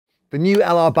The new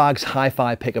LR Baggs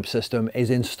HiFi pickup system is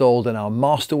installed in our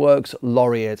Masterworks,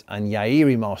 Laureate and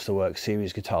Yairi Masterworks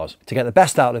series guitars. To get the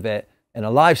best out of it in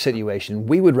a live situation,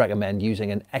 we would recommend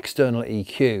using an external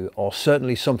EQ or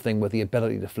certainly something with the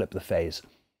ability to flip the phase.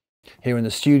 Here in the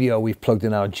studio, we've plugged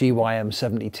in our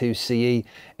GYM72CE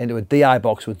into a DI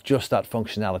box with just that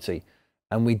functionality,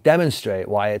 and we demonstrate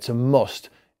why it's a must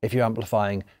if you're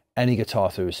amplifying any guitar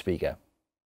through a speaker.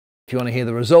 If you want to hear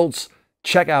the results,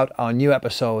 check out our new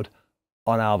episode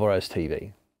on Alvarez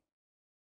TV.